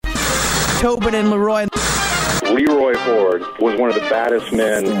Tobin and Leroy. Leroy Ford was one of the baddest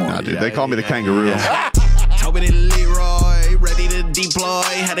men. Nah, dude, they call me the kangaroo. Tobin and Leroy, ready to deploy.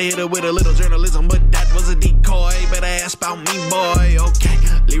 Had to hit her with a little journalism, but that was a decoy. Better ask about me, boy. Okay,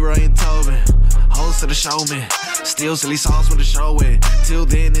 Leroy and Tobin, host of the showman. Still silly songs with the show in. Till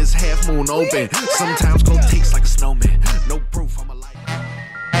then, it's half moon open. Sometimes gold takes like a snowman. No proof, I'm a liar.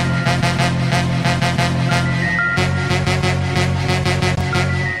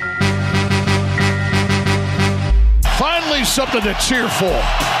 Finally, something to cheer for.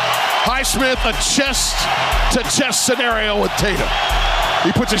 Highsmith, a chest-to-chest scenario with Tatum.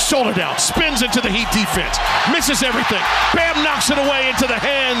 He puts his shoulder down, spins into the Heat defense, misses everything. Bam knocks it away into the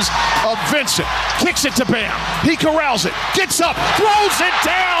hands of Vincent. Kicks it to Bam. He corrals it, gets up, throws it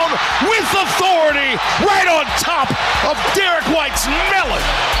down with authority right on top of Derek White's melon.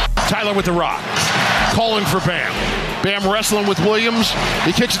 Tyler with the rock, calling for Bam. Bam wrestling with Williams.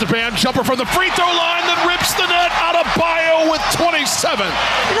 He kicks it to Bam. Jumper from the free throw line that rips the net out of Bio with 27.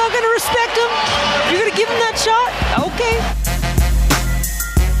 You're not going to respect him? You're going to give him that shot? Okay.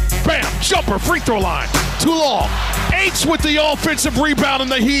 Bam, jumper, free throw line. Too long. H with the offensive rebound,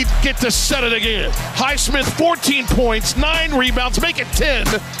 and the Heat get to set it again. Highsmith, 14 points, 9 rebounds, make it 10.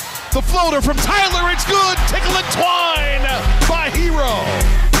 The floater from Tyler, it's good. Tickle and twine by Hero.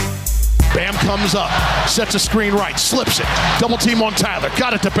 Bam comes up, sets a screen right, slips it. Double team on Tyler,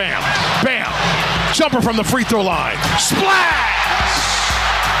 got it to Bam. Bam, jumper from the free throw line. Splash!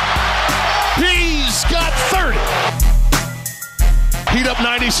 He's got 30. Heat up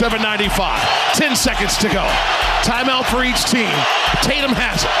 97-95. 10 seconds to go. Timeout for each team. Tatum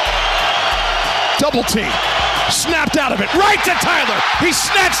has it. Double team. Snapped out of it. Right to Tyler. He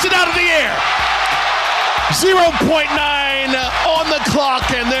snatched it out of the air. 0.9 on the clock,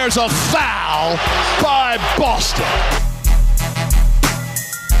 and there's a foul by Boston.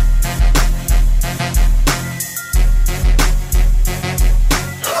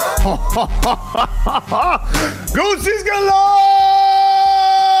 Goosey's galore!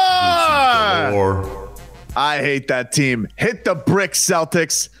 I hate that team. Hit the brick,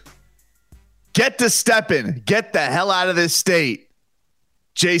 Celtics. Get to stepping. Get the hell out of this state.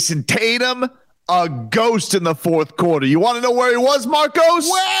 Jason Tatum, a ghost in the fourth quarter. You want to know where he was, Marcos?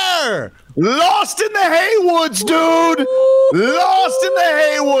 Where? Lost in the Haywoods, dude. Lost in the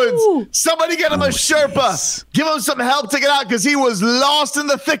Haywoods. Somebody get him a Sherpa. Give him some help to get out because he was lost in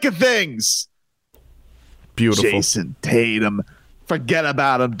the thick of things. Beautiful. Jason Tatum. Forget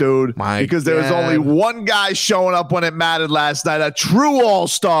about him, dude. Because there was only one guy showing up when it mattered last night. A true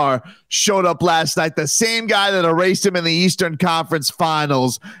all-star showed up last night. The same guy that erased him in the Eastern Conference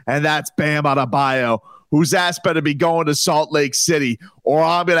Finals. And that's Bam Adebayo, whose ass better be going to Salt Lake City, or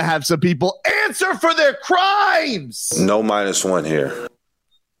I'm going to have some people answer for their crimes. No -1 here.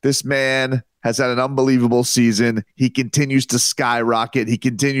 This man has had an unbelievable season. He continues to skyrocket. He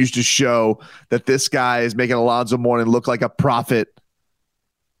continues to show that this guy is making Alonzo Mourning look like a prophet.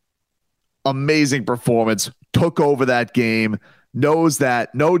 Amazing performance. Took over that game. Knows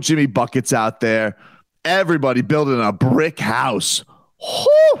that no Jimmy Buckets out there. Everybody building a brick house.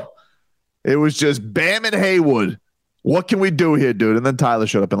 Whew. It was just Bam and Haywood. What can we do here, dude? And then Tyler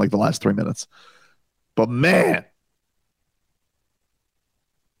showed up in like the last 3 minutes. But man,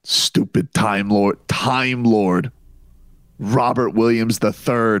 stupid Time Lord, Robert Williams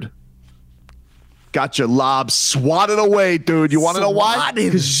III. Got your lob swatted away, dude. You want to know why?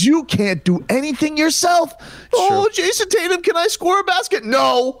 Because you can't do anything yourself. Oh, Jason Tatum, can I score a basket?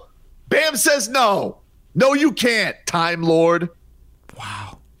 No. Bam says no. No, you can't, Time Lord.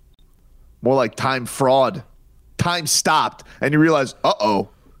 Wow. More like time fraud. Time stopped, and you realize,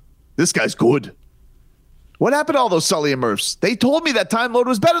 this guy's good. What happened to all those Sully and Murphs? They told me that Time Lord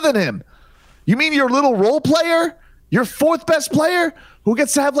was better than him. You mean your little role player? Your fourth best player who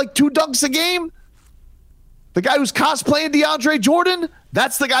gets to have like 2 dunks a game? The guy who's cosplaying DeAndre Jordan?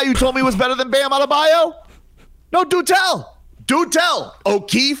 That's the guy you told me was better than Bam Adebayo? No, do tell. Do tell.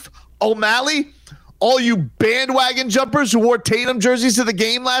 O'Keefe, O'Malley, all you bandwagon jumpers who wore Tatum jerseys to the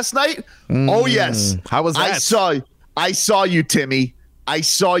game last night. Oh, yes. How was that? I saw you, Timmy. I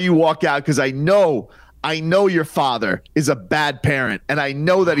saw you walk out because I know your father is a bad parent, and I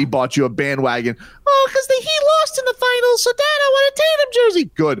know that he bought you a bandwagon. Oh, because the Heat lost in the finals, so Dad, I want a Tatum jersey.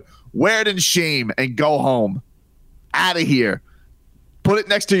 Good. Wear it in shame and go home. Out of here. Put it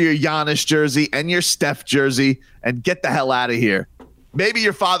next to your Giannis jersey and your Steph jersey and get the hell out of here. Maybe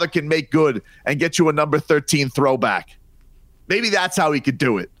your father can make good and get you a number 13 throwback. Maybe that's how he could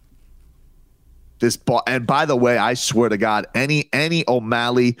do it. This ball, and by the way, I swear to God, any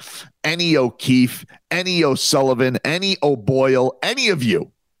O'Malley, any O'Keefe, any O'Sullivan, any O'Boyle, any of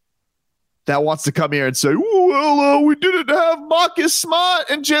you, that wants to come here and say, well, we didn't have Marcus Smart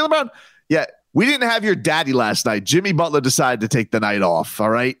and Jaylen Brown. Yeah, we didn't have your daddy last night. Jimmy Butler decided to take the night off, all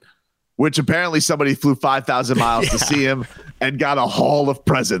right? Which apparently somebody flew 5,000 miles to see him and got a haul of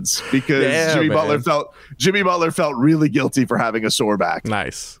presents because Jimmy Butler felt really guilty for having a sore back.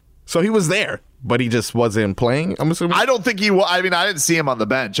 Nice. So he was there, but he just wasn't playing, I'm assuming? I don't think he was. I mean, I didn't see him on the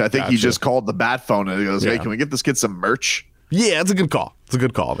bench. I think he just called the bat phone and he goes, hey, can we get this kid some merch? Yeah, it's a good call. It's a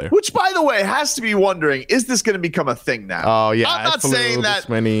good call there. Which, by the way, has to be wondering, is this going to become a thing now? Oh, yeah. I'm not saying that.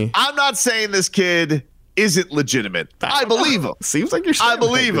 I'm not saying this kid isn't legitimate. I believe him. Seems like you're saying I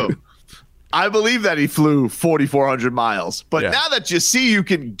believe him. I believe that he flew 4,400 miles. But now that you see you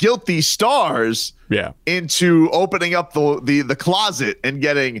can guilt these stars into opening up the closet and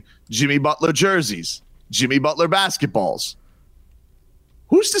getting Jimmy Butler jerseys, Jimmy Butler basketballs.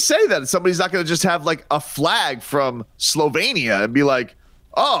 Who's to say that somebody's not going to just have like a flag from Slovenia and be like,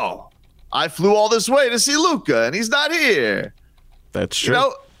 oh, I flew all this way to see Luka and he's not here. That's true. You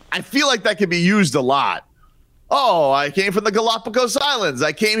know, I feel like that could be used a lot. Oh, I came from the Galapagos Islands.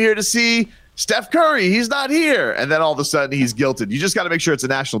 I came here to see Steph Curry. He's not here. And then all of a sudden he's guilted. You just got to make sure it's a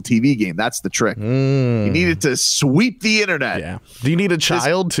national TV game. That's the trick. You needed to sweep the internet. Yeah. Do you need a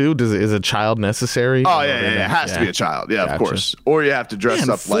child too? Is a child necessary? Oh, yeah. It has to be a child. Yeah, of course. Or you have to dress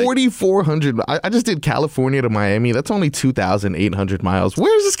up like 4,400. I just did California to Miami. That's only 2,800 miles.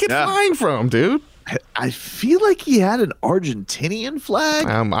 Where's this kid flying from, dude? I feel like he had an Argentinian flag.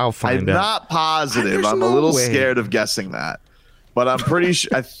 I'll find out. I'm not positive. I'm a little scared of guessing that. But I'm pretty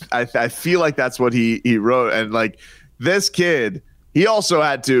sure. I feel like that's what he wrote. And like this kid, he also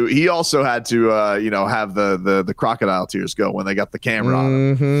had to have the crocodile tears go when they got the camera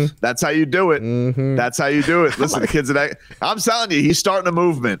on him. That's how you do it. That's how you do it. Listen, the kids, I'm telling you, he's starting a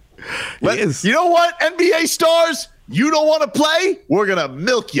movement. You know what, NBA stars, you don't want to play? We're gonna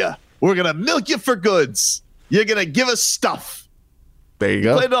milk you. We're gonna milk you for goods. You're gonna give us stuff. There you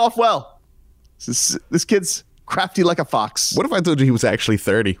go. Played it off well. This kid's crafty like a fox. What if I told you he was actually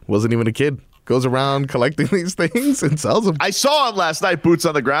 30? Wasn't even a kid. Goes around collecting these things and sells them. I saw him last night, boots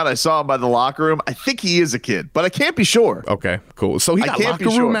on the ground. I saw him by the locker room. I think he is a kid, but I can't be sure. Okay, cool. So he got locker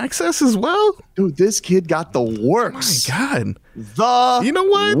room access as well? Dude, this kid got the works. Oh my God. You know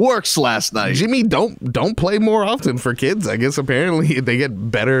what? Works last night. Jimmy, don't play more often for kids. I guess apparently they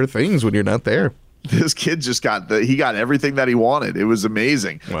get better things when you're not there. This kid just got everything that he wanted. It was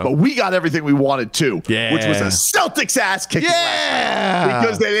amazing. Well, but we got everything we wanted too, which was a Celtics ass kicking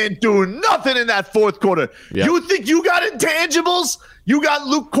because they didn't do nothing in that fourth quarter. Yep. You think you got intangibles? You got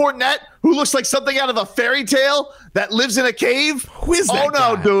Luke Cornett, who looks like something out of a fairy tale that lives in a cave? Who is that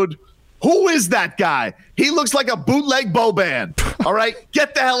guy? No, dude. Who is that guy? He looks like a bootleg Boban. All right?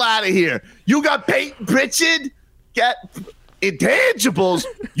 Get the hell out of here. You got Peyton Pritchard? Intangibles?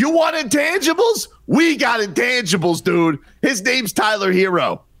 You want intangibles? We got intangibles, dude. His name's Tyler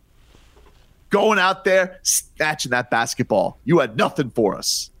Hero. Going out there, snatching that basketball. You had nothing for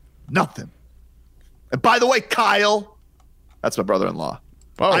us. Nothing. And by the way, Kyle, that's my brother-in-law.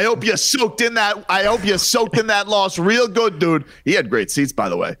 Oh. I hope you soaked in that loss real good, dude. He had great seats, by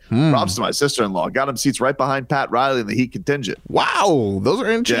the way. Props to my sister-in-law. Got him seats right behind Pat Riley in the Heat contingent. Wow. Those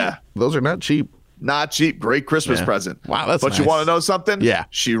are cheap. Yeah. Those are not cheap. Not cheap. Great Christmas present. Wow, that's But nice. You want to know something? Yeah.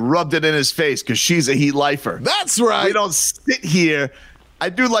 She rubbed it in his face because she's a Heat lifer. That's right. We don't sit here. I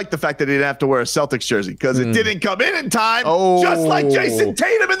do like the fact that he didn't have to wear a Celtics jersey because it didn't come in time. Oh. Just like Jason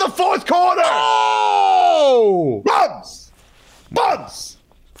Tatum in the fourth quarter. Oh! Bums!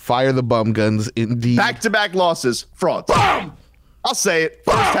 Fire the bum guns, indeed. Back-to-back losses. Frauds. Bum! I'll say it.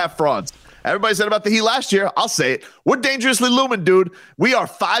 First half frauds. Everybody said about the Heat last year. I'll say it. We're dangerously looming, dude. We are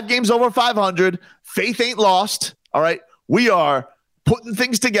 5 games over 500. Faith ain't lost. All right. We are putting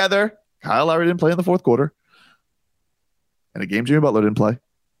things together. Kyle Lowry didn't play in the fourth quarter. And a game Jimmy Butler didn't play.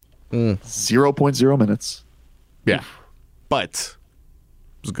 0.0 minutes. Yeah. But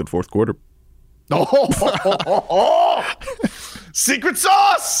it was a good fourth quarter. Secret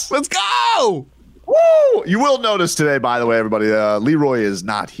sauce. Let's go. Woo! You will notice today, by the way, everybody, Leroy is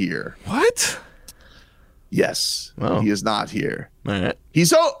not here. What? Yes. Oh. He is not here. All right.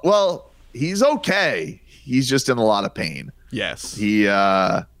 He's okay. He's just in a lot of pain. Yes. He's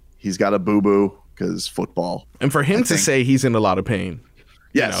got a boo-boo because football. And for him to say he's in a lot of pain.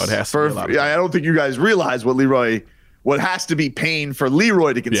 Yes. It has to be a lot of pain. I don't think you guys realize what has to be pain for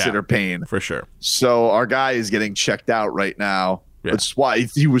Leroy to consider pain. For sure. So our guy is getting checked out right now. Yeah. That's why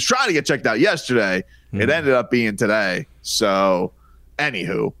he was trying to get checked out yesterday. It ended up being today. So,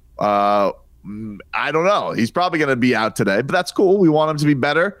 anywho, I don't know. He's probably going to be out today, but that's cool. We want him to be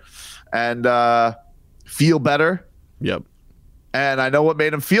better and feel better. Yep. And I know what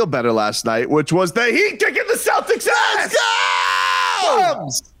made him feel better last night, which was the Heat kicking the Celtics ass.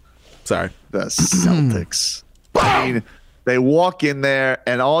 Bums! Sorry. The Celtics. I mean, they walk in there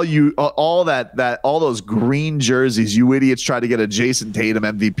and all those green jerseys, you idiots tried to get a Jason Tatum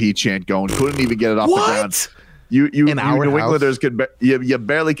MVP chant going. Couldn't even get it off the ground. You New Englanders you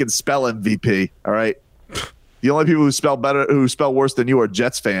barely can spell MVP. All right. The only people who spell worse than you are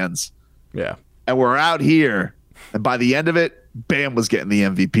Jets fans. Yeah. And we're out here, and by the end of it, Bam was getting the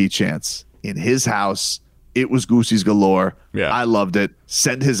MVP chance in his house. It was Goosey's galore. Yeah. I loved it.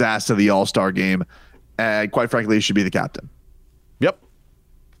 Send his ass to the All-Star game. And quite frankly, he should be the captain. Yep.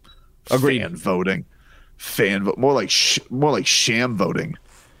 Agreed. Fan vote. More like sham voting.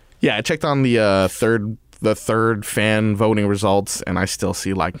 Yeah, I checked on the third fan voting results, and I still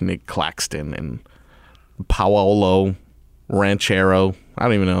see like Nick Claxton and Paolo Ranchero. I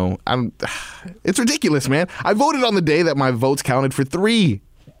don't even know. It's ridiculous, man. I voted on the day that my votes counted for 3.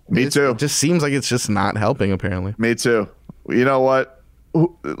 Me too. It just seems like it's just not helping, apparently. Me too. You know what?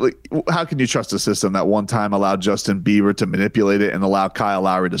 How can you trust a system that one time allowed Justin Bieber to manipulate it and allow Kyle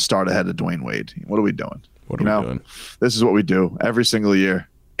Lowry to start ahead of Dwayne Wade? What are we doing? What are we doing? This is what we do every single year.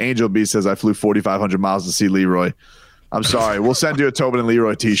 Angel B says, I flew 4,500 miles to see Leroy. I'm sorry. We'll send you a Tobin and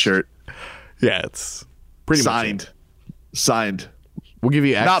Leroy t-shirt. Yeah, it's pretty Signed. We'll give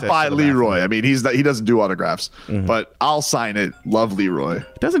you access. Not by Leroy. I mean, he doesn't do autographs, but I'll sign it. Love Leroy.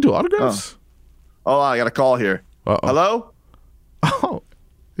 He doesn't do autographs? Oh, I got a call here. Uh-oh. Hello? Oh,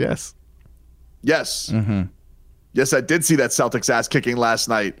 yes. Yes. Yes, I did see that Celtics ass kicking last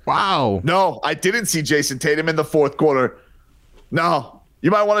night. Wow. No, I didn't see Jason Tatum in the fourth quarter. No,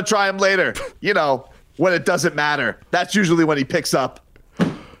 you might want to try him later. You know, when it doesn't matter. That's usually when he picks up.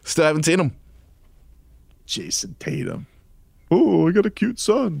 Still haven't seen him. Jason Tatum. Oh, I got a cute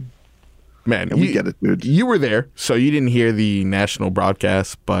son. Man, we get it, dude. You were there, so you didn't hear the national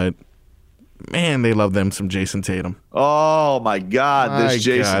broadcast, but man, they love them some Jason Tatum. Oh my God, this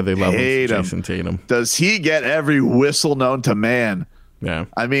Jason they love Tatum. Jason Tatum. Does he get every whistle known to man? Yeah.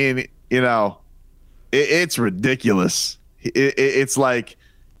 I mean, you know, it's ridiculous. It's like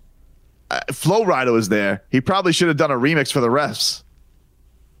Flo Rida was there. He probably should have done a remix for the refs.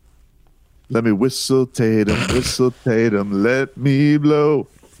 Let me whistle Tatum, let me blow.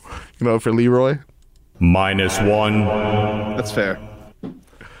 You know, for Leroy? -1. That's fair.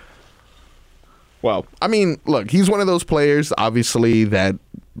 Well, I mean, look, he's one of those players, obviously, that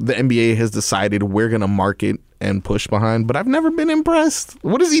the NBA has decided we're going to market and push behind, but I've never been impressed.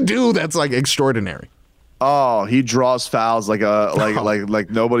 What does he do that's, like, extraordinary? Oh, he draws fouls like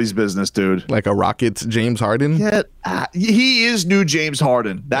nobody's business, dude. Like a Rockets James Harden? He is new James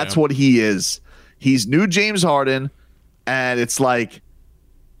Harden. That's what he is. He's new James Harden, and it's like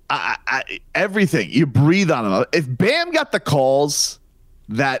everything. You breathe on him. If Bam got the calls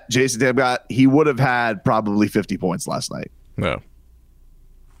that Jason Tatum got, he would have had probably 50 points last night. No.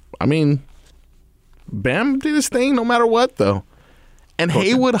 I mean, Bam did his thing no matter what, though. And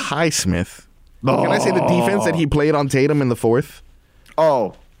Haywood Highsmith. Can I say the defense that he played on Tatum in the fourth?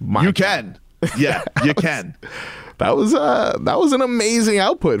 Oh, you can. Yeah, you can. That was an amazing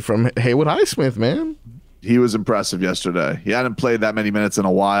output from Haywood Highsmith, man. He was impressive yesterday. He hadn't played that many minutes in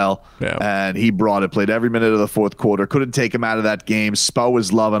a while, and he brought it. Played every minute of the fourth quarter. Couldn't take him out of that game. Spo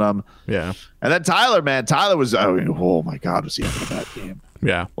was loving him. Yeah. And then Tyler, man. Tyler was, oh my God, was he out of that game?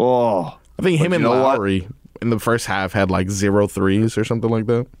 Yeah. Oh. I think him and Lowry in the first half had like 0 threes or something like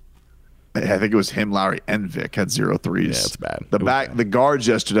that. I think it was him, Lowry, and Vic had 0 threes. Yeah, it's bad. The guards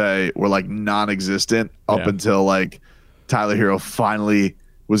yesterday were like non-existent up until like Tyler Hero finally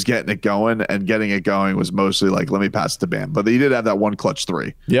was getting it going, and getting it going was mostly like, let me pass it to Bam. But he did have that one clutch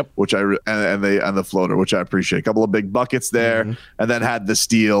 3. Yep. Which and the floater, which I appreciate. A couple of big buckets there, and then had the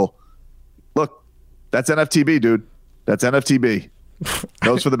steal. Look, that's NFTB, dude. That's NFTB.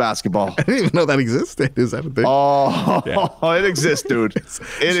 Goes for the basketball. I didn't even know that existed. Is that a thing? Oh, it exists, dude.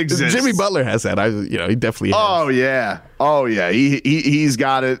 It exists. Jimmy Butler has that. He definitely has. Oh yeah. He's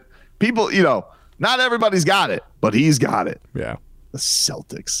got it. People, not everybody's got it, but he's got it. Yeah. The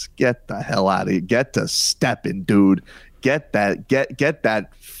Celtics, get the hell out of here. Get to stepping, dude. Get that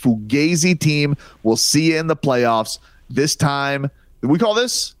Fugazi team. We'll see you in the playoffs. This time, we call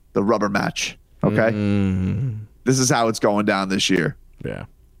this the rubber match. Okay. This is how it's going down this year. Yeah.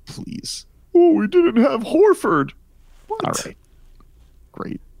 Please. Oh, we didn't have Horford. What? All right.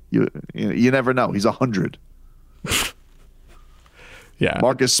 Great. You never know. He's 100. Yeah.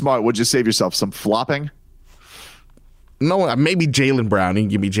 Marcus Smart, would you save yourself some flopping? No, maybe Jaylen Brown. You can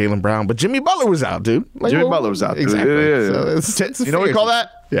give me Jaylen Brown, but Jimmy Butler was out, dude. Jimmy Butler was out. Exactly. Yeah. So it's you know what we call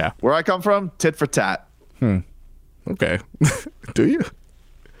that? Yeah. Where I come from? Tit for tat. Okay. Do you?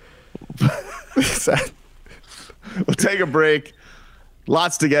 We'll take a break.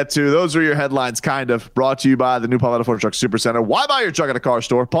 Lots to get to. Those are your headlines, kind of. Brought to you by the new Palmetto Ford Truck Supercenter. Why buy your truck at a car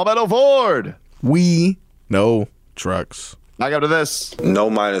store? Palmetto Ford. We know trucks. Back up to this.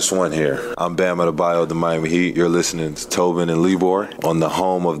 No -1 here. I'm Bam Adebayo of the Miami Heat. You're listening to Tobin and Libor on the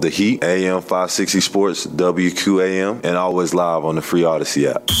home of the Heat, AM 560 Sports, WQAM, and always live on the free Odyssey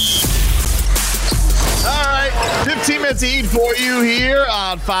app. All right, 15 minutes to eat for you here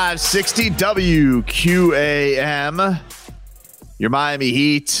on 560 WQAM. Your Miami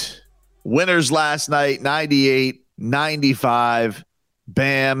Heat winners last night, 98-95.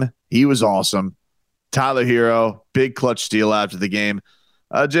 Bam, he was awesome. Tyler Hero, big clutch steal after the game.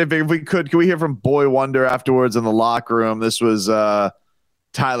 JP, if we can we hear from Boy Wonder afterwards in the locker room? This was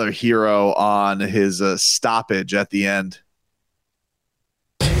Tyler Hero on his stoppage at the end.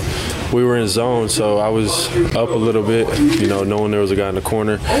 We were in zone, so I was up a little bit, knowing there was a guy in the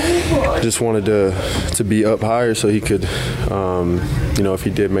corner. Just wanted to be up higher so he could, if he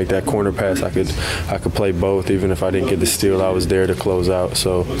did make that corner pass, I could play both. Even if I didn't get the steal, I was there to close out.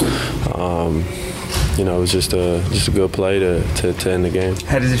 So, it was just a good play to end the game.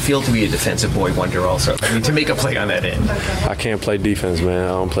 How does it feel to be a defensive Boy Wonder also? I mean, to make a play on that end. I can't play defense, man. I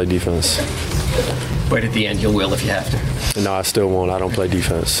don't play defense. But at the end, you will if you have to. No, I still won't. I don't play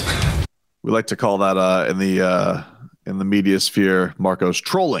defense. We like to call that in the media sphere, Marcos,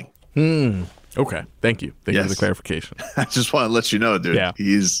 trolling. Okay, thank you. Thank you for the clarification. I just want to let you know, dude. Yeah.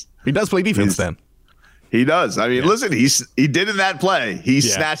 He does play defense then. He does. I mean, listen, he did in that play. He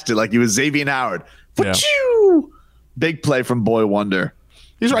snatched it like he was Xavier Howard. Big play from Boy Wonder.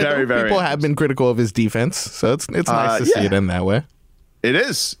 He's right. Very, very people have been critical of his defense, so it's nice to see it in that way. It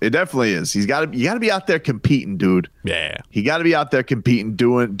is. It definitely is. You got to be out there competing, dude. Yeah. You got to be out there competing,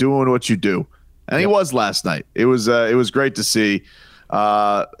 doing what you do. And he was last night. It was great to see.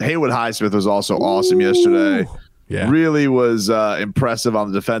 Haywood Highsmith was also awesome yesterday. Yeah. Really was impressive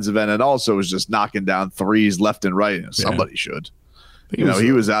on the defensive end, and also was just knocking down threes left and right. Somebody should. He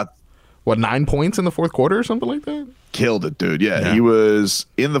was out. 9 points in the fourth quarter or something like that? Killed it, dude. Yeah. He was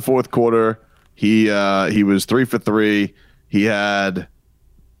in the fourth quarter. He was 3 for 3. He had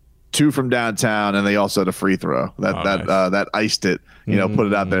 2 from downtown, and they also had a free throw that iced it. Put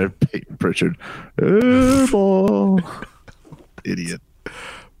it out there. Peyton Pritchard, airball, idiot,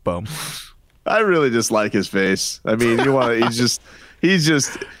 bum. I really just like his face. I mean, he's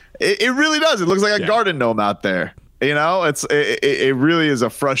just. It really does. It looks like a garden gnome out there. It really is a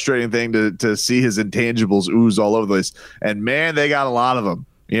frustrating thing to see his intangibles ooze all over the place. And man, they got a lot of them.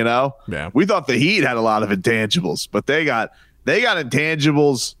 We thought the Heat had a lot of intangibles, but they got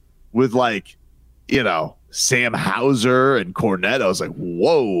intangibles with Sam Hauser and Cornette. I was like,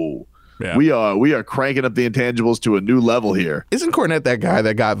 whoa, we are cranking up the intangibles to a new level here. Isn't Cornette that guy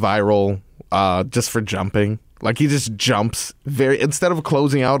that got viral just for jumping? Like he just jumps instead of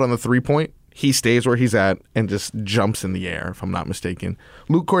closing out on the 3-point, he stays where he's at and just jumps in the air, if I'm not mistaken.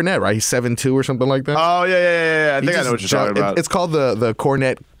 Luke Cornette, right? He's 7'2" or something like that. Oh, yeah. I think I know what you're talking about. It's called the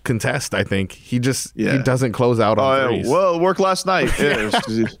Cornette contest, I think. He doesn't close out on threes. Well, it worked last night. It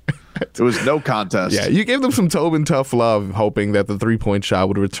was no contest. Yeah, you gave them some Tobin tough love, hoping that the 3-point shot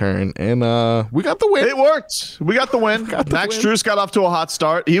would return, and we got the win. It worked. We got the win. Max Strus got off to a hot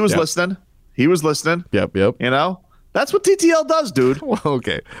start. He was listening. Yep. That's what TTL does, dude. Well,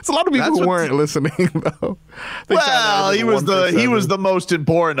 okay. It's a lot of people who weren't listening, though. Well, he was the most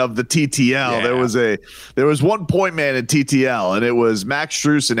important of the TTL. Yeah. There was one point man in TTL, and it was Max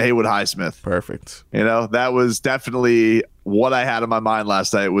Strus and Haywood Highsmith. Perfect. That was definitely what I had in my mind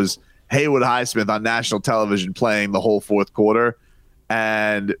last night. Was Haywood Highsmith on national television playing the whole fourth quarter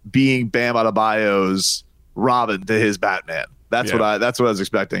and being Bam Adebayo's Robin to his Batman. That's what I was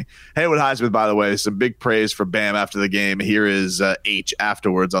expecting. Haywood Highsmith, by the way, some big praise for Bam after the game. Here is H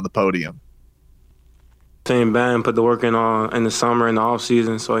afterwards on the podium. Seeing Bam put the work in the summer and the off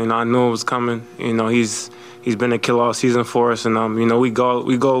season, so I knew it was coming. He's been a killer all season for us, and we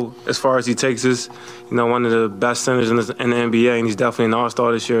go as far as he takes us. One of the best centers in the NBA, and he's definitely an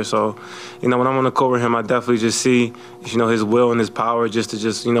all-star this year. So, when I'm on the court with him, I definitely just see his will and his power just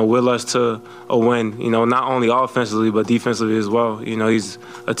to will us to a win. Not only offensively but defensively as well. He's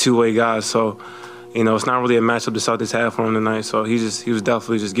a two-way guy, so it's not really a matchup the Celtics had for him tonight. So he was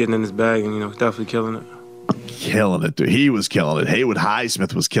definitely just getting in his bag and definitely killing it. Killing it, dude. He was killing it. Haywood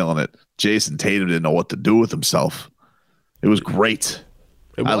Highsmith was killing it. Jason Tatum didn't know what to do with himself. It was great.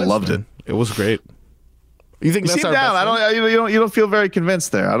 I loved it. It was great. You think that's our down? I don't. You don't feel very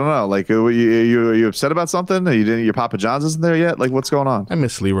convinced there. I don't know. Like, are you upset about something? Your Papa John's isn't there yet? Like, what's going on? I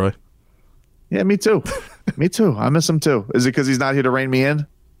miss Leroy. Yeah, me too. Me too. I miss him too. Is it because he's not here to rein me in?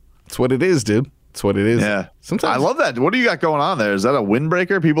 That's what it is, dude. That's what it is. Yeah. Sometimes I love that. What do you got going on there? Is that a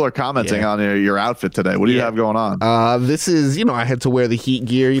windbreaker? People are commenting on your outfit today. What do you have going on? This is, I had to wear the Heat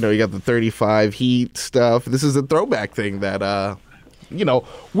gear. You got the 35 Heat stuff. This is a throwback thing that,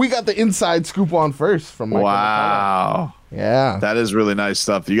 we got the inside scoop on first from Michael Wow. McCullough. Yeah. That is really nice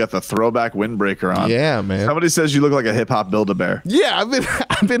stuff. You got the throwback windbreaker on. Yeah, man. Somebody says you look like a hip hop Build-A-Bear. Yeah,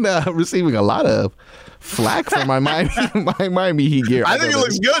 I've been receiving a lot of flack for my Miami Heat gear. I think it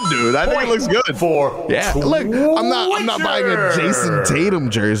looks good, dude. I think it looks good. Yeah, look, I'm not buying a Jason Tatum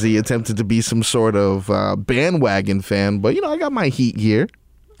jersey attempting to be some sort of bandwagon fan, but I got my Heat gear.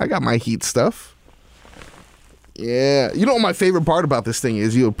 I got my Heat stuff. Yeah. You know what my favorite part about this thing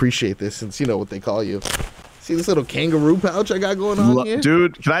is? You appreciate this since you know what they call you. See this little kangaroo pouch I got going on here?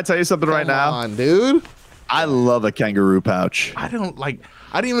 Dude, can I tell you something right now? Come on, dude. I love a kangaroo pouch. I didn't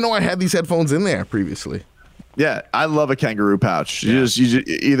even know I had these headphones in there previously. Yeah, I love a kangaroo pouch. You just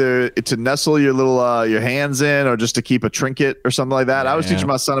either to nestle your little your hands in or just to keep a trinket or something like that. I was teaching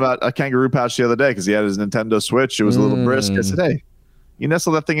my son about a kangaroo pouch the other day because he had his Nintendo Switch. It was a little brisk. I said, hey, you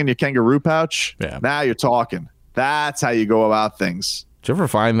nestle that thing in your kangaroo pouch? Yeah. Now you're talking. That's how you go about things. Did you ever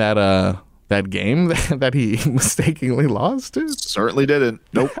find that game that he mistakenly lost, dude? Certainly didn't.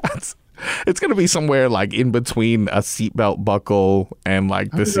 Nope. It's gonna be somewhere like in between a seatbelt buckle and like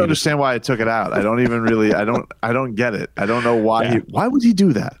I don't understand why I took it out. I don't even really. I don't get it. I don't know why. Yeah. Why would he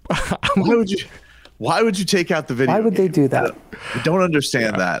do that? Why would you take out the video? Why would they do that? I don't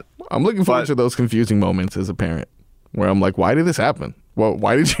understand that. I'm looking forward to those confusing moments as a parent where I'm like, why did this happen? Well,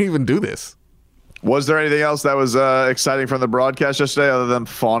 why did you even do this? Was there anything else that was exciting from the broadcast yesterday other than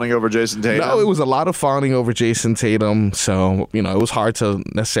fawning over Jason Tatum? No, it was a lot of fawning over Jason Tatum. So, it was hard to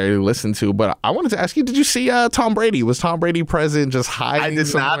necessarily listen to. But I wanted to ask you, did you see Tom Brady? Was Tom Brady present just hiding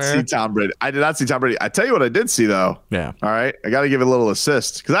somewhere? I did not see Tom Brady. I tell you what I did see, though. Yeah. All right. I got to give it a little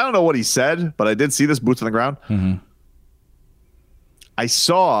assist because I don't know what he said, but I did see this boots on the ground. Mm-hmm. I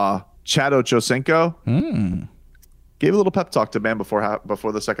saw Chad Ochocinco gave a little pep talk to Bam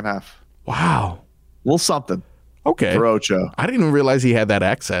before the second half. Wow. A little something. Okay. For Ocho. I didn't even realize he had that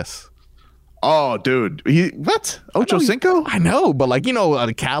access. Oh, dude. What? Ocho Cinco? I know, but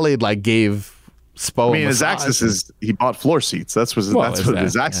Khaled gave Spo. I mean, his access is he bought floor seats. That's what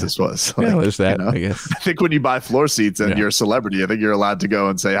his access was. Yeah, there's that, I guess. I think when you buy floor seats and you're a celebrity, I think you're allowed to go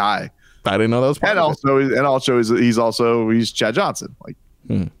and say hi. I didn't know that was part of it. He's Chad Johnson.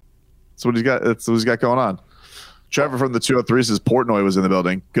 That's what he's got. That's what he's got going on. Trevor from the 203 says Portnoy was in the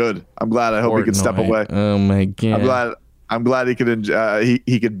building. Good. I'm glad. I hope he can step away. Oh my god. I'm glad he could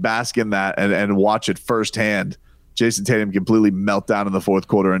he could bask in that and watch it firsthand. Jason Tatum completely melt down in the fourth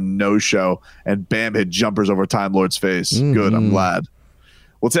quarter and no show, and Bam hit jumpers over Time Lord's face. Good. I'm glad.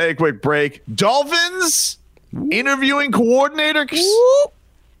 We'll take a quick break. Dolphins interviewing coordinator.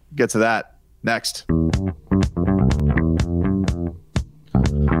 Get to that next.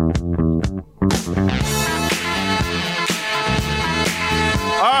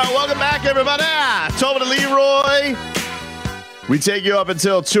 All right, welcome back, everybody. Tobin and Leroy. We take you up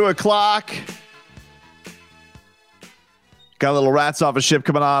until 2 o'clock. Got a little Rats Off a Ship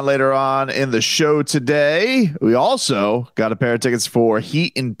coming on later on in the show today. We also got a pair of tickets for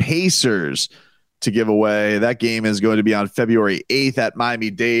Heat and Pacers to give away. That game is going to be on February 8th at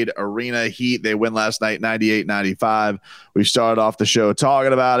Miami-Dade Arena. Heat, they win last night 98-95. We started off the show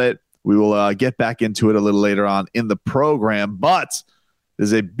talking about it. We will get back into it a little later on in the program, but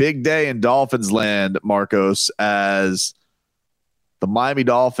there's a big day in Dolphins land, Marcos, as the Miami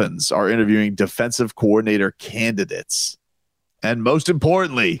Dolphins are interviewing defensive coordinator candidates. And most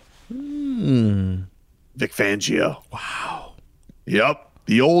importantly, Vic Fangio. Wow. Yep.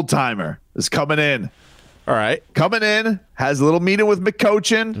 The old timer is coming in. All right. Coming in, has a little meeting with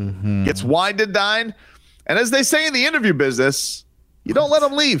McCochin, gets wined and dined. And as they say in the interview business, you don't let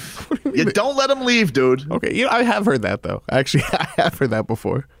them leave. You don't let them leave, dude. Okay. I have heard that, though. Actually, I have heard that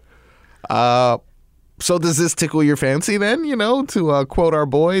before. So does this tickle your fancy then, to quote our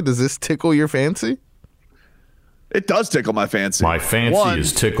boy? Does this tickle your fancy? It does tickle my fancy. My fancy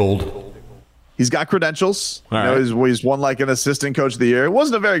is tickled. He's got credentials. Right. He's won like an assistant coach of the year. He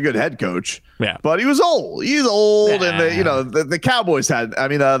wasn't a very good head coach. Yeah. But he was old. He's old. And the Cowboys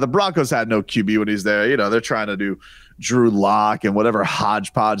the Broncos had no QB when he's there. They're trying to do Drew Lock and whatever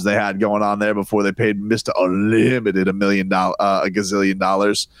hodgepodge they had going on there before they paid Mr. Unlimited $1 gazillion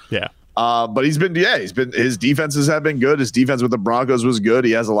dollars. Yeah. But his defenses have been good. His defense with the Broncos was good.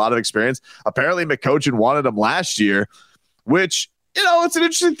 He has a lot of experience. Apparently McCochin wanted him last year, which, it's an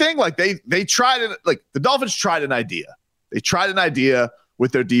interesting thing. Like they tried it. Like the Dolphins tried an idea. They tried an idea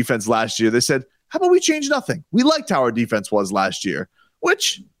with their defense last year. They said, how about we change nothing? We liked how our defense was last year,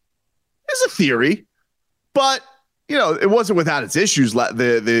 which is a theory, but it wasn't without its issues.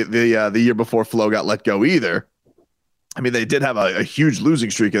 The year before Flo got let go either. I mean, they did have a huge losing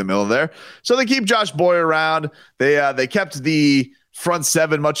streak in the middle there, so they keep Josh Boyer around. They kept the front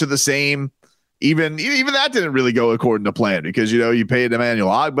seven much of the same. Even that didn't really go according to plan because you paid Emmanuel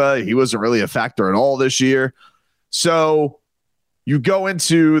Agba. He wasn't really a factor at all this year. So you go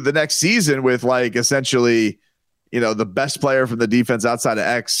into the next season with essentially, the best player from the defense outside of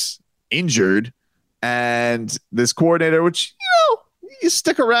X injured, and this coordinator, which you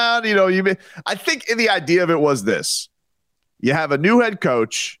stick around. I think the idea of it was this: you have a new head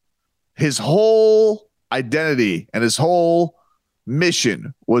coach. His whole identity and his whole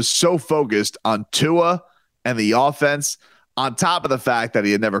mission was so focused on Tua and the offense, on top of the fact that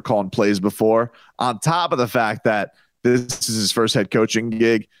he had never called plays before, on top of the fact that this is his first head coaching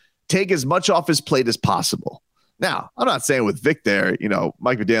gig. Take as much off his plate as possible. Now, I'm not saying with Vic there,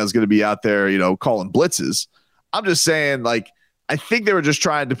 Mike McDaniel's going to be out there, calling blitzes. I'm just saying, I think they were just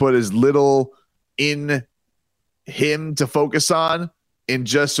trying to put as little in him to focus on, and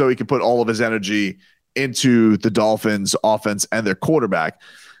just so he could put all of his energy into the Dolphins offense and their quarterback.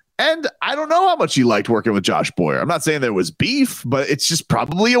 And I don't know how much he liked working with Josh Boyer. I'm not saying there was beef, but it's just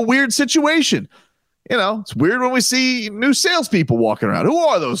probably a weird situation. It's weird when we see new salespeople walking around. Who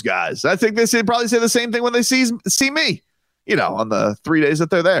are those guys? I think they probably say the same thing when they see me, on the 3 days that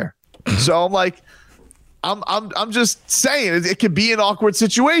they're there. So I'm like, I'm just saying it could be an awkward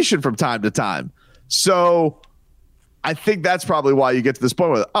situation from time to time. So I think that's probably why you get to this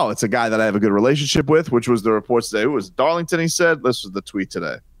point where, it's a guy that I have a good relationship with, which was the reports today. It was Darlington, he said. This was the tweet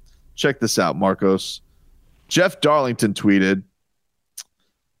today. Check this out, Marcos. Jeff Darlington tweeted,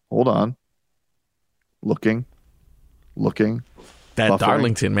 hold on. Looking. That buffering.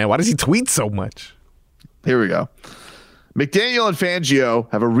 Darlington, man. Why does he tweet so much? Here we go. McDaniel and Fangio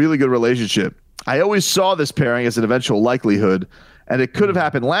have a really good relationship. I always saw this pairing as an eventual likelihood, and it could have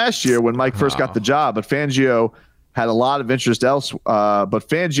happened last year when Mike first got the job, but Fangio had a lot of interest elsewhere. But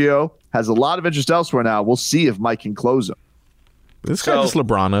Fangio has a lot of interest elsewhere now. We'll see if Mike can close him. This guy just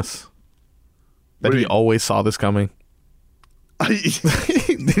LeBron us. That he always saw this coming.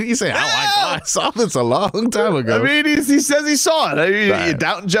 Did he say, I saw this a long time ago? I mean, he says he saw it. Are you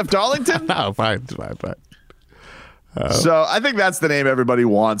doubting Jeff Darlington? No, fine. So I think that's the name everybody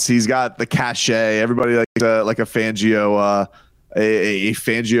wants. He's got the cachet. Everybody like a Fangio, a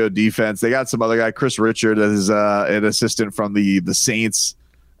Fangio defense. They got some other guy, Chris Richard, as an assistant from the Saints,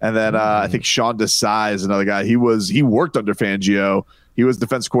 and then I think Sean Desai is another guy. He worked under Fangio. He was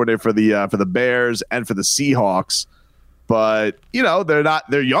defense coordinator for the Bears and for the Seahawks. But,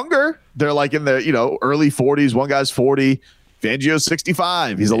 they're younger. They're like in their, early 40s. One guy's 40. Fangio's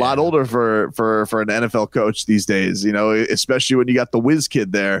 65. He's a lot older for an NFL coach these days, especially when you got the whiz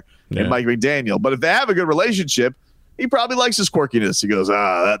kid there and Mike McDaniel. But if they have a good relationship, he probably likes his quirkiness. He goes,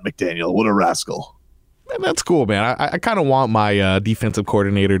 that McDaniel, what a rascal. And that's cool, man. I kind of want my defensive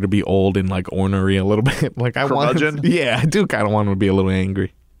coordinator to be old and ornery a little bit. I do kind of want him to be a little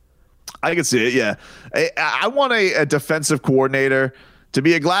angry. I can see it, yeah. I want a defensive coordinator to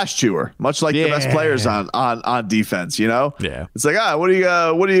be a glass chewer, much like the best players on defense. Yeah. It's like, what do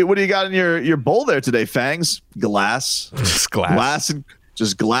you got in your bowl there today, Fangs? Glass, just glass,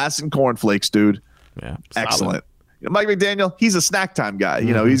 glass and cornflakes, dude. Yeah, excellent. Mike McDaniel, he's a snack time guy.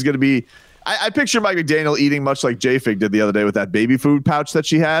 He's going to be. I picture Mike McDaniel eating much like J-Fig did the other day with that baby food pouch that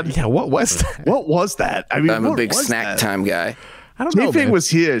she had. Yeah, what was that? What was that? I mean, I'm a big snack time guy. I don't know. J-Fig was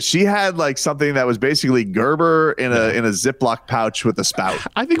here. She had something that was basically Gerber in a Ziploc pouch with a spout.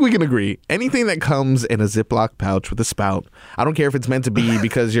 I think we can agree. Anything that comes in a Ziploc pouch with a spout, I don't care if it's meant to be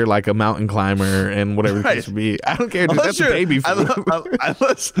because you're like a mountain climber and whatever it needs to be. I don't care. Dude, that's baby food.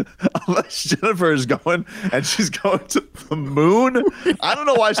 Unless Jennifer is going and she's going to the moon. I don't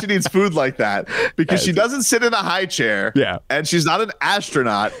know why she needs food like that because she doesn't sit in a high chair. Yeah. And she's not an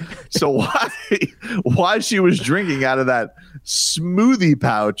astronaut. So why she was drinking out of that smoothie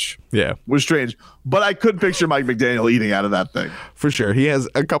pouch was strange, but I could picture Mike McDaniel eating out of that thing for sure. He has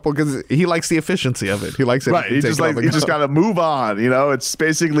a couple because he likes the efficiency of it. He likes it. Right. He just got to move on. It's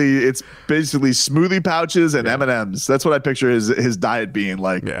basically smoothie pouches and M&Ms. That's what I picture his diet being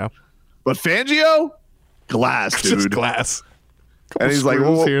like. Yeah. But Fangio, glass, dude, just glass. And he's like,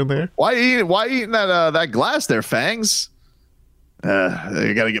 well, here and there. Why eating that glass there, Fangs?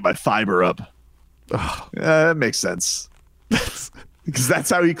 I got to get my fiber up. That makes sense. Because that's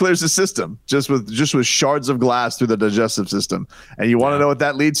how he clears the system, just with shards of glass through the digestive system. And you want to know what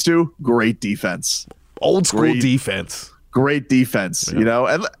that leads to? Great defense. Old school defense. Great defense, you know.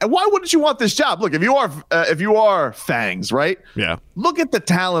 And why wouldn't you want this job? Look, if you are Fangs, right? Yeah. Look at the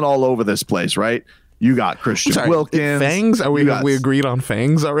talent all over this place, right? You got Christian Wilkins. Fangs? Are we agreed on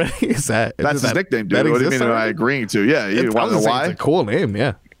Fangs already? That's his nickname, dude. What do you mean? Am I agreeing to? Yeah, you want to know why? It's a cool name,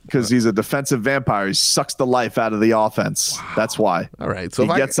 yeah. Because he's a defensive vampire. He sucks the life out of the offense. Wow. That's why. All right, so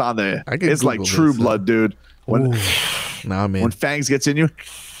he gets on there. It's like True Blood, dude. When Fangs gets in you,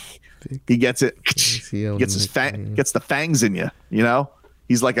 he gets it. He gets gets the fangs in you. You know,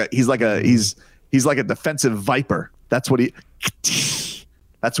 he's like a defensive viper. That's what he does.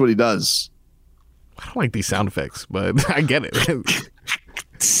 I don't like these sound effects, but I get it.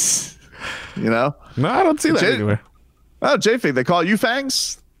 You know? No, I don't see that anywhere. Oh, J-Fig, they call you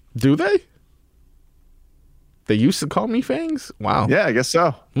Fangs? Do they? They used to call me Fangs? Wow. Yeah, I guess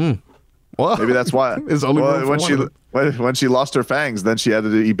so. Well, maybe that's why. When she lost her fangs, then she had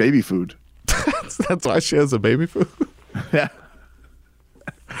to eat baby food. That's why she has a baby food? Yeah.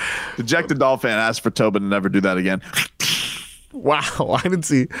 Dejected Dolphin asked for Tobin to never do that again. Wow, I didn't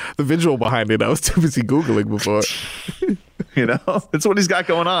see the visual behind it. I was too busy Googling before. You know, it's what he's got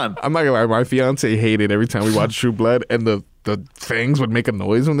going on. I'm not gonna lie, my fiance hated every time we watched True Blood, and the fangs would make a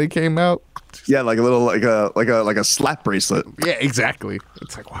noise when they came out. Yeah, like a little like a slap bracelet. Yeah, exactly.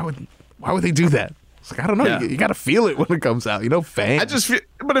 It's like why would they do that? It's like I don't know. You got to feel it when it comes out. You know, fangs. I just feel,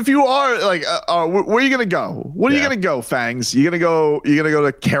 but if you are like, where are you gonna go? What are you gonna go, Fangs? You gonna go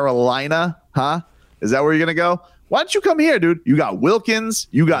to Carolina? Huh? Is that where you're gonna go? Why don't you come here, dude? You got Wilkins.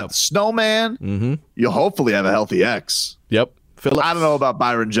 You got Snowman. Mm-hmm. You'll hopefully have a healthy X. Yep. Phillips. I don't know about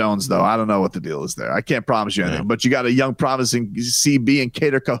Byron Jones, though. I don't know what the deal is there. I can't promise you anything. But you got a young, promising CB and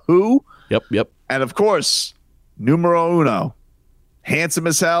Cater Kahoo. Yep. And, of course, numero uno. Handsome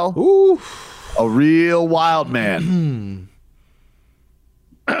as hell. Ooh. A real wild man.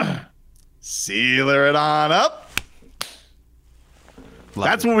 Sealer it on up.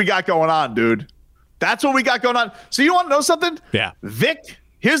 That's what we got going on, dude. That's what we got going on. So you want to know something? Yeah. Vic,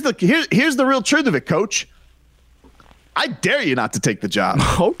 here's the real truth of it, Coach. I dare you not to take the job.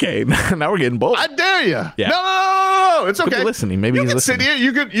 Okay, now we're getting bold. I dare you. Yeah. No. It's okay. Listening. Maybe you he's can listening. sit here.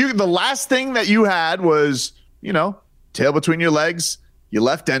 You could. The last thing that you had was, tail between your legs. You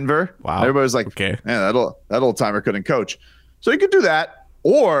left Denver. Wow. Everybody's like, okay, man, that old timer couldn't coach. So you could do that,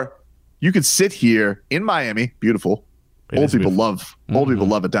 or you could sit here in Miami. Beautiful. Old people love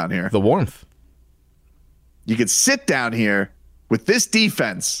it down here. The warmth. You could sit down here with this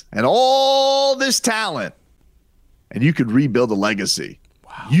defense and all this talent, and you could rebuild a legacy.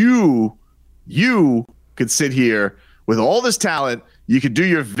 Wow. You could sit here with all this talent. You could do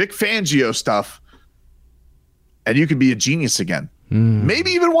your Vic Fangio stuff, and you could be a genius again.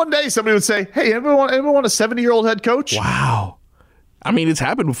 Maybe even one day somebody would say, hey, everyone want a 70-year-old head coach? Wow. I mean, it's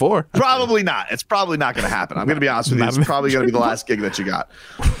happened before. Probably not. It's probably not going to happen. I'm going to be honest with you. It's probably going to be the last gig that you got.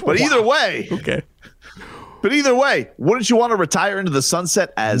 But either way. Okay. But either way, wouldn't you want to retire into the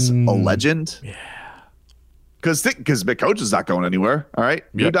sunset as a legend? Yeah. Because Vic Coach is not going anywhere. All right.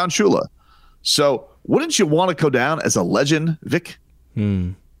 Yep. You're down Shula. So wouldn't you want to go down as a legend, Vic?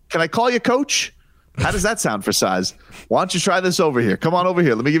 Can I call you Coach? How does that sound for size? Why don't you try this over here? Come on over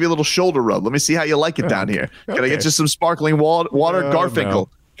here. Let me give you a little shoulder rub. Let me see how you like it down here. Can I get you some sparkling water? Garfinkel. No.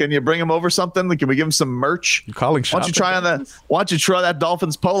 Can you bring him over something? Can we give him some merch? You're calling shots. Why don't you try that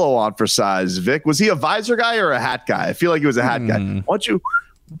Dolphins polo on for size, Vic? Was he a visor guy or a hat guy? I feel like he was a hat guy. Why don't you,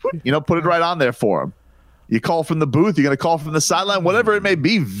 put it right on there for him? You call from the booth. You're going to call from the sideline, whatever it may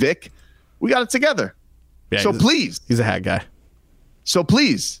be, Vic. We got it together. Yeah, so please. He's a hat guy. So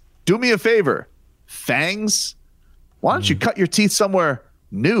please, do me a favor. Fangs, why don't you cut your teeth somewhere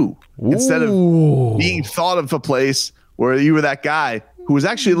new instead of being thought of a place where you were that guy who was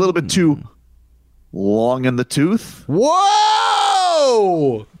actually a little bit too long in the tooth?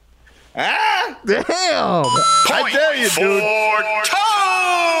 Whoa! Ah! Damn! I dare you, dude.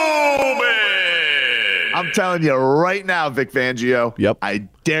 I'm telling you right now, Vic Fangio. Yep. I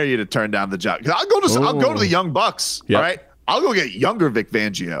dare you to turn down the job. I'll go to the Young Bucks. Yep. All right. I'll go get younger Vic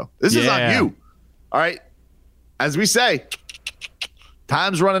Fangio. This is on you. All right. As we say,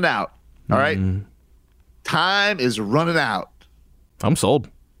 time's running out. All right. Time is running out. I'm sold.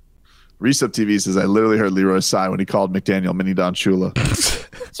 Resub TV says, I literally heard Leroy sigh when he called McDaniel Mini Don Shula.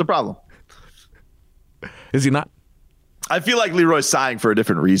 It's a problem. Is he not? I feel like Leroy's sighing for a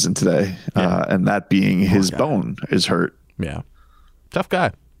different reason today. And that being his bone is hurt. Yeah. Tough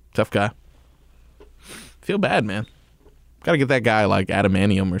guy. Feel bad, man. Got to get that guy like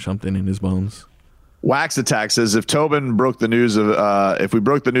adamantium or something in his bones. Wax Attack says, if Tobin broke the news of if we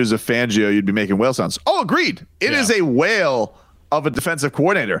broke the news of Fangio, you'd be making whale sounds. Oh, agreed. It is a whale of a defensive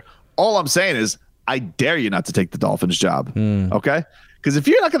coordinator. All I'm saying is I dare you not to take the Dolphins job. Okay? Because if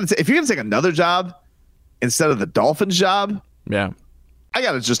you're going to take another job instead of the Dolphins job, yeah, I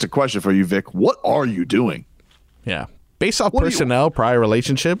got just a question for you, Vic. What are you doing? Yeah. Based off personnel, prior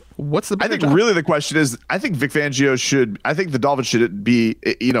relationship, what's the better job? Really the question is, I think Vic Fangio I think the Dolphins should be,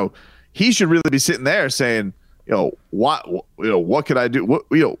 he should really be sitting there saying, what could I do?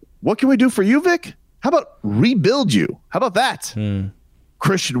 What can we do for you, Vic? How about rebuild you? How about that?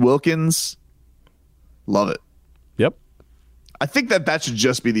 Christian Wilkins. Love it. Yep. I think that should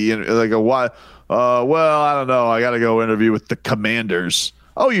just be the well, I don't know. I got to go interview with the Commanders.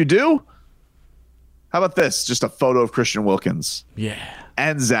 Oh, you do? How about this? Just a photo of Christian Wilkins. Yeah.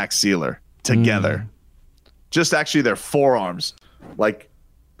 And Zach Sealer together. Just actually their forearms. Like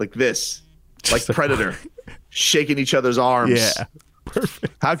this. Like Predator. Shaking each other's arms. Yeah.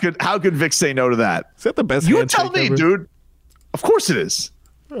 Perfect. How could Vic say no to that? Is that the best You tell me, dude. Of course it is.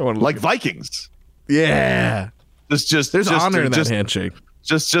 Like Vikings. Yeah. There's honor in that handshake.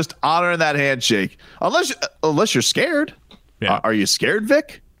 Just honor in that handshake. Unless you're scared. Yeah. Are you scared,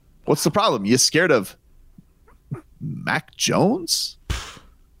 Vic? What's the problem? You scared of Mac Jones?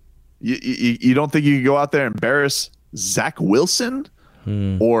 You don't think you can go out there and embarrass Zach Wilson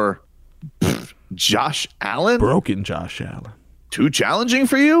or Josh Allen? Broken Josh Allen. Too challenging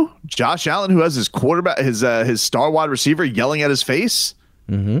for you? Josh Allen, who has his quarterback, his star wide receiver yelling at his face?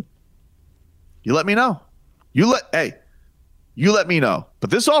 Mm-hmm. You let me know. You let me know. But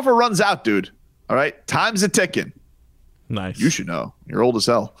this offer runs out, dude. All right? Time's a ticking. Nice. You should know. You're old as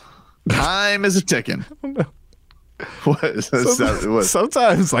hell. Time is a ticking. What?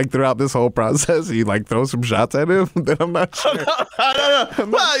 Sometimes, like throughout this whole process, you like throw some shots at him. Then I'm not sure. No.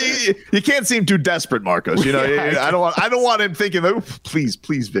 Well, you can't seem too desperate, Marcos. You know, I don't want him thinking, please,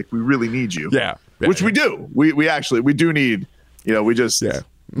 Vic, we really need you. Yeah. Which we do. We actually do need. You know, we just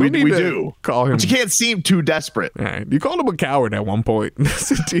we do call him. But you can't seem too desperate. All right. You called him a coward at one point.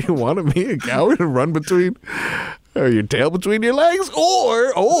 Do you want to be a coward and run between your tail between your legs,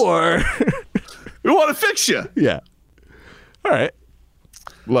 or we want to fix you? Yeah. All right.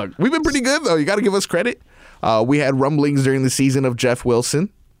 Look, we've been pretty good, though. You got to give us credit. We had rumblings during the season of Jeff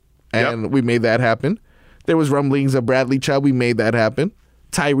Wilson, and we made that happen. There was rumblings of Bradley Chubb. We made that happen.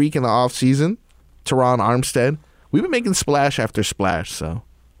 Tyreek in the offseason. Teron Armstead. We've been making splash after splash, so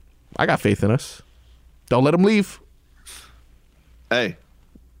I got faith in us. Don't let him leave. Hey,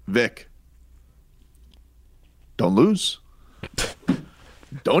 Vic. Don't lose.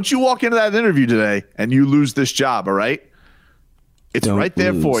 Don't you walk into that interview today and you lose this job, all right? It's right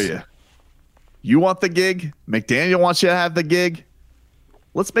there for you. You want the gig. McDaniel wants you to have the gig.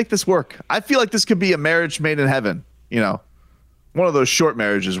 Let's make this work. I feel like this could be a marriage made in heaven. You know, one of those short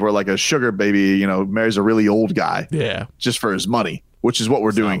marriages where like a sugar baby, marries a really old guy. Yeah. Just for his money, which is what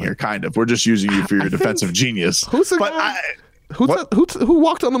we're doing here, kind of. We're just using you for your defensive genius. Who's the guy? Who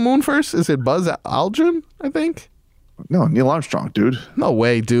walked on the moon first? Is it Buzz Aldrin, I think? No, Neil Armstrong, dude. No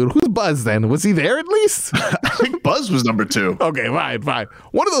way, dude. Who's Buzz then? Was he there at least? I think Buzz was number 2. Okay, fine.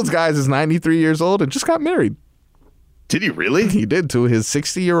 One of those guys is 93 years old and just got married. Did he really? He did, to his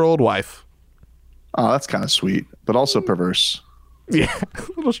 60-year-old wife. Oh, that's kind of sweet, but also perverse. Yeah, a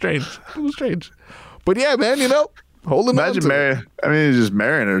little strange. But yeah, man, holding on to he's just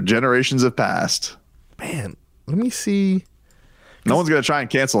marrying her. Generations have passed. Man, let me see. No one's going to try and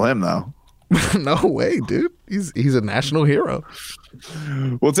cancel him, though. No way, dude. He's a national hero.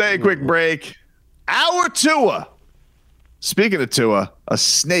 We'll take a quick break. Our Tua. Speaking of Tua, a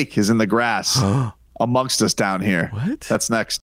snake is in the grass amongst us down here. What? That's next.